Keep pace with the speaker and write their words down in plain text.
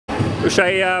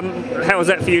Shae, how was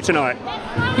that for you tonight?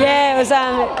 Yeah,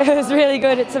 it was really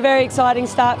good. It's a very exciting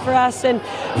start for us, and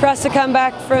for us to come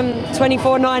back from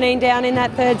 24-19 down in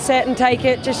that third set and take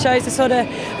it just shows the sort of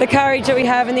the courage that we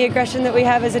have and the aggression that we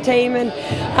have as a team,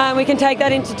 and we can take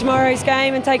that into tomorrow's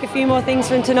game and take a few more things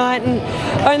from tonight, and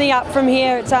only up from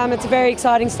here. It's a very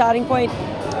exciting starting point.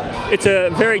 It's a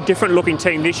very different looking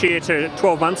team this year to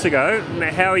 12 months ago.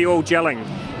 How are you all gelling?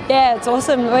 Yeah, it's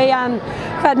awesome. We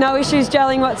had no issues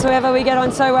gelling whatsoever. We get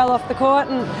on so well off the court,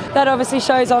 and that obviously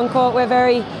shows on court. We're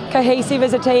very cohesive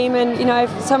as a team, and you know,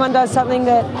 if someone does something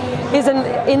that isn't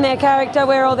in their character,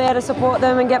 we're all there to support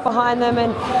them and get behind them.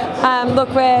 And look,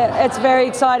 it's a very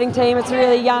exciting team. It's a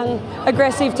really young,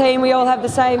 aggressive team. We all have the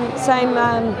same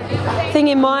thing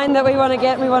in mind that we want to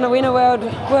get. We want to win a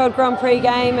World Grand Prix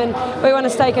game, and we want to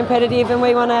stay competitive, and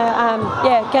we want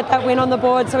to get that win on the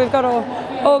board. So we've got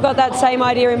all got that same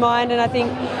idea in mind, and I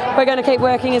think we're going to keep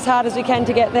working as hard as we can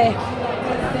to get there.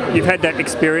 You've had that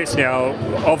experience now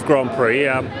of Grand Prix.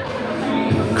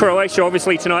 Croatia,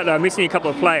 obviously tonight they're missing a couple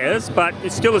of players, but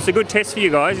it's a good test for you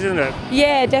guys, isn't it?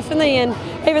 Yeah, definitely, and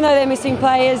even though they're missing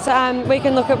players, we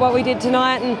can look at what we did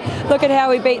tonight and look at how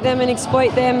we beat them and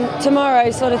exploit them tomorrow,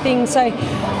 sort of thing. So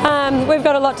we've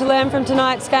got a lot to learn from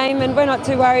tonight's game, and we're not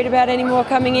too worried about any more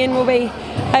coming in. We'll be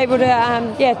able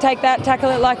to take that, tackle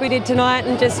it like we did tonight,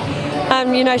 and just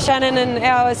Shannon and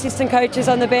our assistant coaches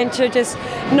on the bench are just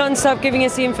non-stop giving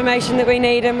us the information that we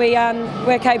need, and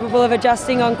we're capable of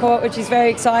adjusting on court, which is very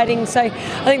exciting. So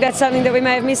I think that's something that we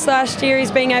may have missed last year,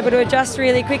 is being able to adjust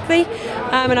really quickly,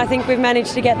 and I think we've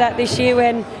managed to get that this year.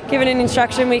 When given an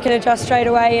instruction, we can adjust straight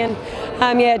away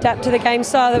and adapt to the game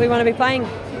style that we want to be playing.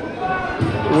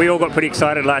 We all got pretty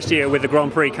excited last year with the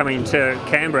Grand Prix coming to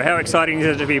Canberra. How exciting is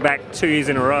it to be back 2 years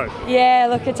in a row? Yeah,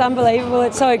 look, it's unbelievable.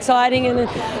 It's so exciting, and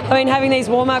I mean, having these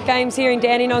warm-up games here in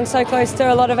Dandenong, so close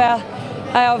to a lot of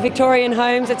our Victorian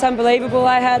homes, it's unbelievable.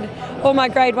 I had all my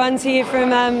grade ones here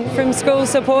from school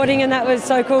supporting, and that was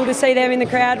so cool to see them in the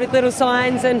crowd with little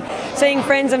signs, and seeing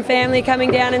friends and family coming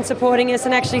down and supporting us,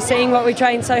 and actually seeing what we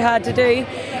train so hard to do.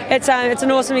 It's an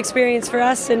awesome experience for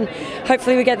us, and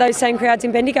hopefully we get those same crowds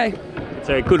in Bendigo. It's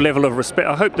a good level of respect.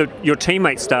 I hope that your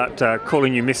teammates start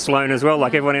calling you Miss Sloane as well,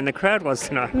 like everyone in the crowd was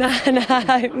tonight. No,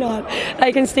 I hope not.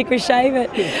 They can stick with Shae,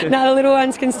 but no, the little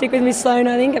ones can stick with Miss Sloane.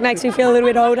 I think it makes me feel a little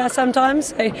bit older sometimes.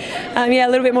 So, a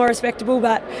little bit more respectable,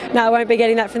 but no, I won't be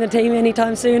getting that from the team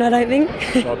anytime soon, I don't think.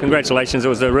 Well, congratulations. It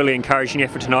was a really encouraging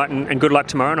effort tonight, and good luck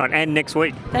tomorrow night and next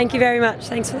week. Thank you very much.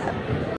 Thanks for that.